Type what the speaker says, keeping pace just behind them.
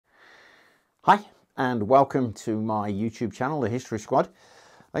Hi and welcome to my YouTube channel, The History Squad.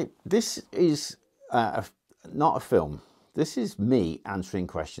 This is not a film. This is me answering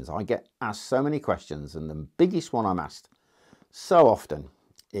questions. I get asked so many questions, and the biggest one I'm asked so often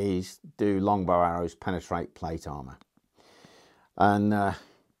is, do longbow arrows penetrate plate armour? And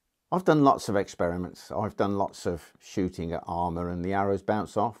I've done lots of experiments. I've done lots of shooting at armour and the arrows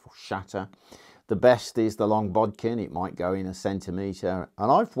bounce off or shatter. The best is the long bodkin. It might go in a centimetre.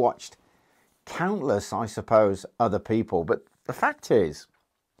 And I've watched countless, I suppose, other people. But the fact is,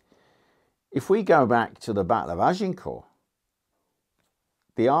 if we go back to the Battle of Agincourt,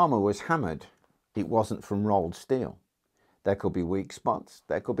 the armour was hammered. It wasn't from rolled steel. There could be weak spots.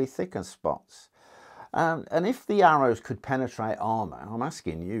 There could be thicker spots. And if the arrows could penetrate armour, I'm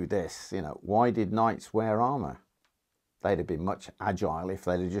asking you this, why did knights wear armour? They'd have been much agile if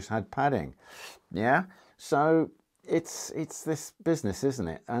they'd have just had padding. Yeah? So it's this business, isn't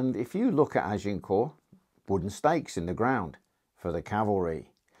it? And if you look at Agincourt, wooden stakes in the ground for the cavalry.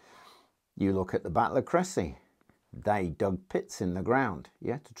 You look at the Battle of Crécy, they dug pits in the ground,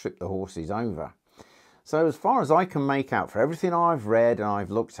 to trip the horses over. So as far as I can make out, for everything I've read and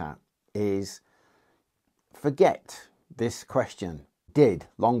I've looked at, is forget this question. Did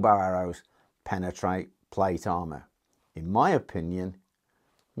longbow arrows penetrate plate armour? In my opinion,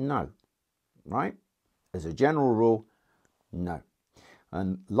 no. Right? As a general rule, no.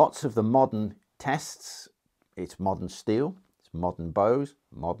 And lots of the modern tests, it's modern steel, it's modern bows,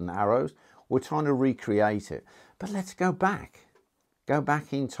 modern arrows. We're trying to recreate it. But let's go back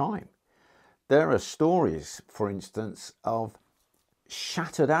in time. There are stories, for instance, of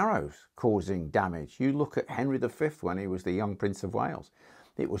shattered arrows causing damage. You look at Henry V when he was the young Prince of Wales.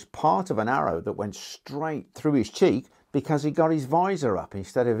 It was part of an arrow that went straight through his cheek because he got his visor up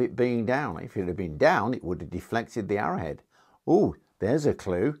instead of it being down. If it had been down, it would have deflected the arrowhead. Oh, there's a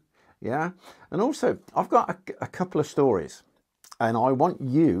clue. Yeah. And also, I've got a couple of stories, and I want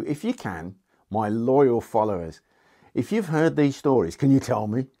you, if you can, my loyal followers, if you've heard these stories, can you tell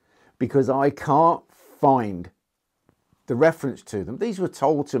me? Because I can't find the reference to them. These were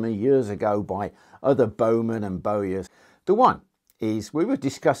told to me years ago by other bowmen and bowyers. The one is, we were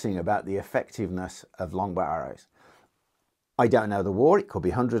discussing about the effectiveness of longbow arrows. I don't know the war. It could be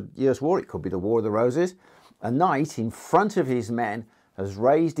 100 Years' War. It could be the War of the Roses. A knight in front of his men has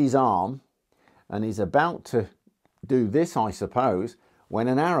raised his arm and is about to do this, I suppose, when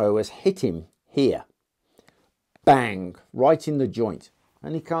an arrow has hit him here. Bang, right in the joint.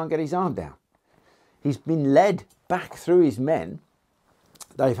 And he can't get his arm down. He's been led back through his men.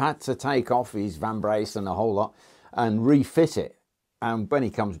 They've had to take off his vambrace and a whole lot and refit it. And when he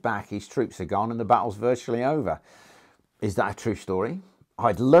comes back, his troops are gone and the battle's virtually over. Is that a true story?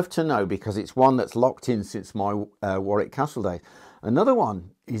 I'd love to know, because it's one that's locked in since my Warwick Castle days. Another one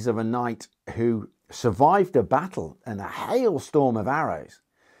is of a knight who survived a battle and a hailstorm of arrows.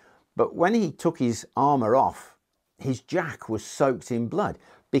 But when he took his armour off, his jack was soaked in blood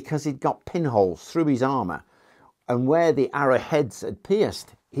because he'd got pinholes through his armour. And where the arrowheads had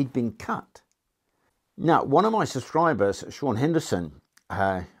pierced, he'd been cut. Now, one of my subscribers, Sean Henderson,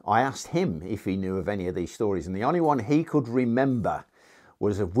 I asked him if he knew of any of these stories, and the only one he could remember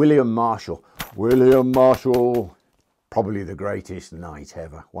was of William Marshall. William Marshall, probably the greatest knight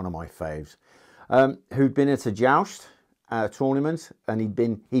ever, one of my faves, who'd been at a joust tournament, and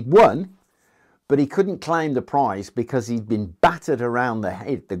he'd won, but he couldn't claim the prize because he'd been battered around the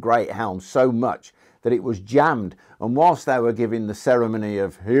head, the great helm, so much that it was jammed. And whilst they were giving the ceremony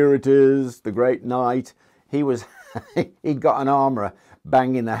of, here it is, the great knight, he'd got an armourer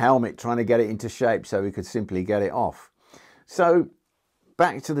banging the helmet trying to get it into shape so he could simply get it off. So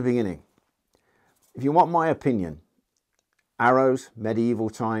back to the beginning. If you want my opinion, arrows,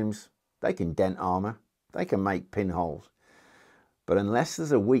 medieval times, they can dent armour, they can make pinholes. But unless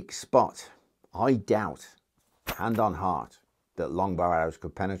there's a weak spot, I doubt, hand on heart, that longbow arrows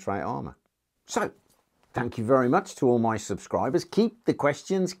could penetrate armour. So thank you very much to all my subscribers. Keep the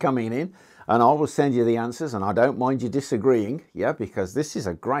questions coming in and I will send you the answers, and I don't mind you disagreeing, because this is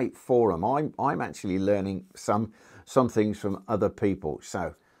a great forum. I'm actually learning some things from other people.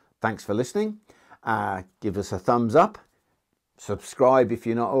 So thanks for listening. Give us a thumbs up, subscribe if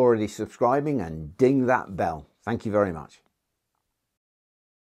you're not already subscribing, and ding that bell. Thank you very much.